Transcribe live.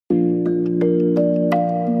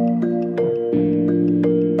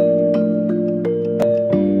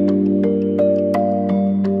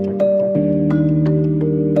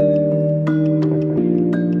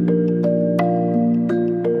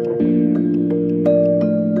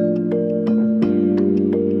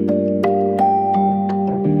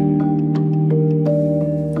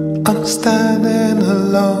standing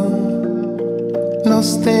alone,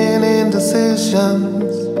 lost in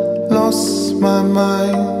indecisions, lost my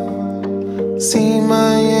mind, see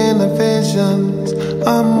my inner visions.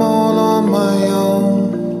 I'm all on my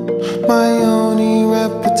own, my only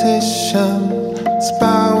repetition,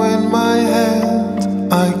 spell in my head.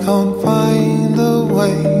 I can't find a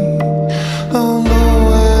way, don't know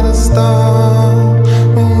where to start.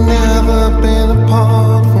 We've never been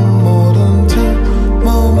apart for more than 2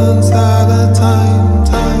 moments at a time.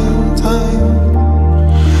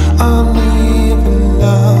 I'm leaving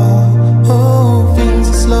now, oh, things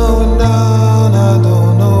are slowing down. I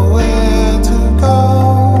don't know where to go.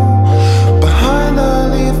 Behind I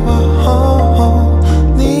leave my home,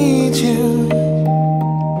 need you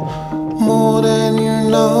more than you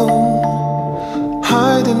know.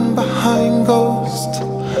 Hiding behind ghosts,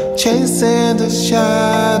 chasing the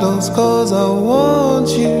shadows, 'cause I want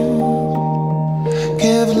you.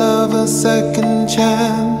 Give love a second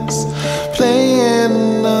chance,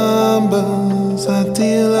 playing numbers, I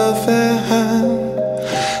deal a fair hand.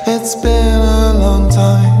 It's been a long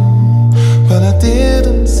time, but I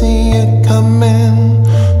didn't see it coming.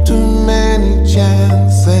 Too many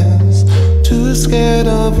chances, too scared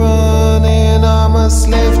of running. I'm a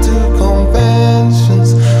slave to conventions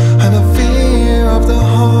and a fear of the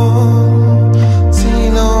harm.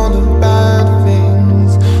 Seen all the bad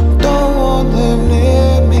things, don't want them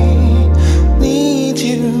near me. Need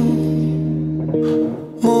you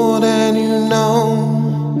more than you know.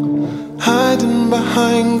 Hiding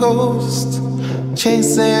behind ghosts,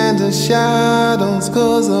 chasing the shadows,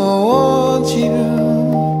 'cause I want you.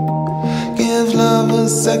 Give love a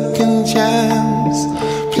second chance,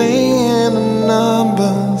 playing the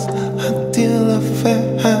numbers, I deal a fair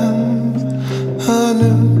hand. A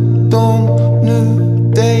new dawn, new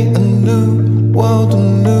day, a new world, a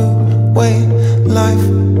new way. Life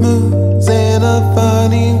moves in a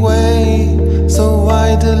funny way, so I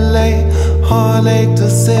delay heartache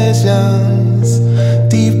decisions,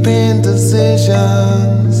 deep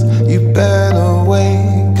indecisions. You better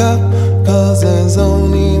wake up, 'cause there's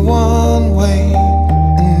only one way.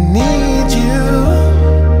 I need you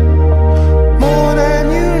more than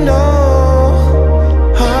you know.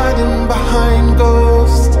 Hiding behind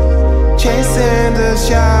ghosts, chasing the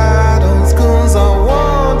shadows.